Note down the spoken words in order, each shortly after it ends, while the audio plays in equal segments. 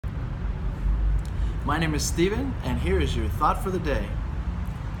My name is Stephen, and here is your thought for the day.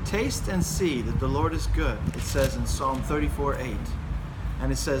 Taste and see that the Lord is good, it says in Psalm 34:8.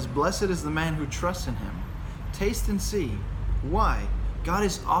 And it says, blessed is the man who trusts in him. Taste and see. Why? God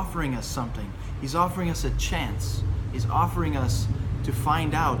is offering us something. He's offering us a chance. He's offering us to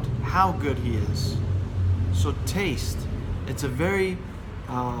find out how good he is. So taste. It's a very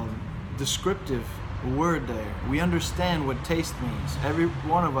descriptive word there. We understand what taste means. Every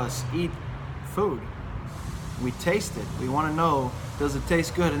one of us eat food. We taste it. We want to know, does it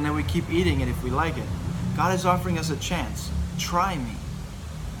taste good? And then we keep eating it if we like it. God is offering us a chance. Try me,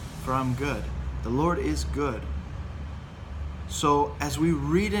 for I'm good. The Lord is good. So as we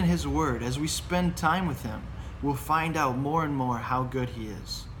read in his word, as we spend time with him, we'll find out more and more how good he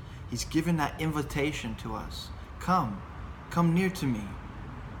is. He's given that invitation to us. Come near to me,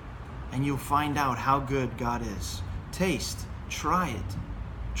 and you'll find out how good God is. Taste, try it.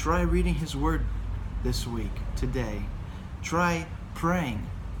 Try reading his word this week, today. Try praying.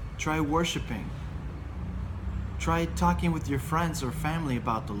 Try worshiping. Try talking with your friends or family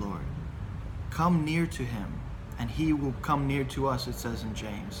about the Lord. Come near to him, and he will come near to us, it says in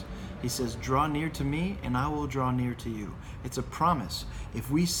James. He says, draw near to me, and I will draw near to you. It's a promise. If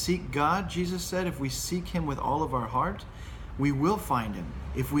we seek God, Jesus said, if we seek him with all of our heart, we will find him.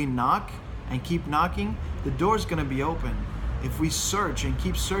 If we knock and keep knocking, the door's going to be open. If we search and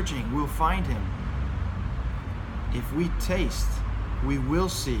keep searching, we'll find him. If we taste, we will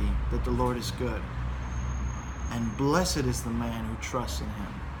see that the Lord is good. And blessed is the man who trusts in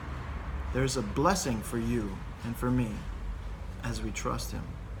him. There's a blessing for you and for me as we trust him.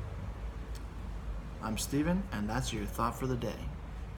 I'm Stephen, and that's your thought for the day.